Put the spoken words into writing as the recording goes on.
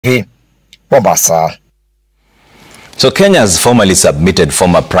Mombasa. So Kenya has formally submitted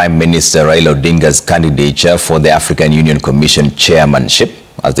former Prime Minister Raila Odinga's candidature for the African Union Commission Chairmanship,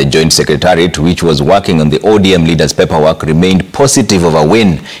 as the joint secretariat, which was working on the ODM leaders' paperwork, remained positive of a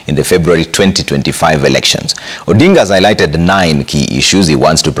win in the February 2025 elections. Odinga has highlighted 9 key issues he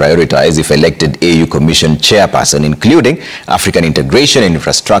wants to prioritize if elected AU Commission chairperson, including African integration and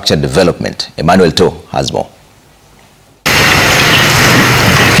infrastructure development. Emmanuel To has more.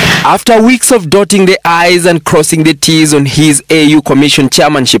 After weeks of dotting the I's and crossing the T's on his AU Commission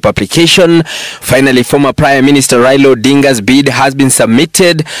chairmanship application, finally former Prime Minister Raila Odinga's bid has been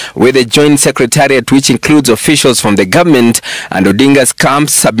submitted with a joint secretariat which includes officials from the government and Odinga's camp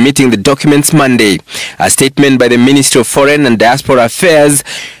submitting the documents Monday. A statement by the Ministry of Foreign and Diaspora Affairs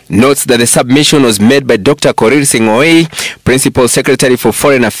notes that the submission was made by Dr. Korir Sing'oei, Principal Secretary for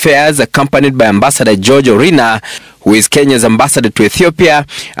Foreign Affairs, accompanied by Ambassador George Orina, who is Kenya's ambassador to Ethiopia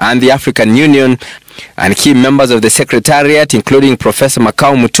and the African Union, and key members of the Secretariat, including Professor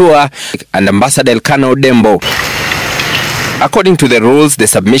Makau Mutua and Ambassador Elkanah Odembo. According to the rules, the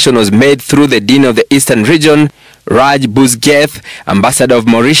submission was made through the Dean of the Eastern Region, Raj Buzgeth, Ambassador of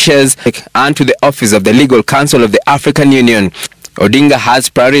Mauritius, and to the Office of the Legal Counsel of the African Union. Odinga has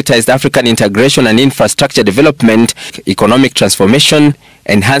prioritized African integration and infrastructure development, economic transformation,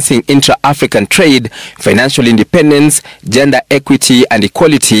 enhancing intra-African trade, financial independence, gender equity and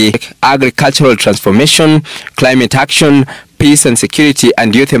equality, agricultural transformation, climate action, peace and security,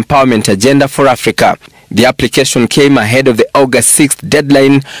 and youth empowerment agenda for Africa. The application came ahead of the August 6th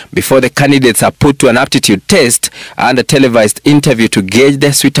deadline before the candidates are put to an aptitude test and a televised interview to gauge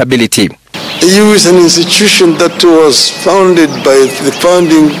their suitability. EU is an institution that was founded by the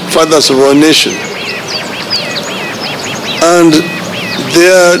founding fathers of our nation. And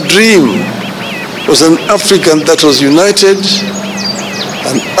their dream was an Africa that was united,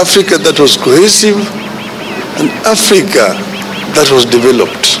 an Africa that was cohesive, an Africa that was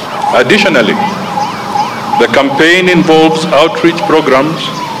developed. Additionally, the campaign involves outreach programs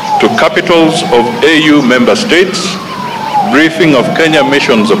to capitals of AU member states, briefing of Kenya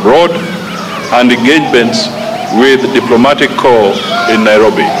missions abroad, and engagements with diplomatic corps in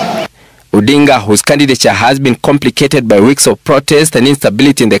Nairobi. Odinga, whose candidature has been complicated by weeks of protest and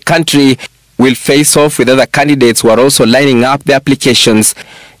instability in the country, will face off with other candidates who are also lining up their applications.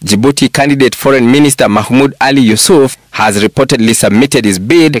 Djibouti candidate Foreign Minister Mahmoud Ali Yusuf has reportedly submitted his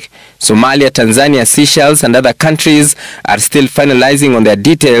bid. Somalia, Tanzania, Seychelles and other countries are still finalizing on their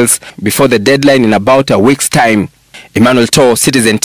details before the deadline in about a week's time. Emmanuel To, Citizen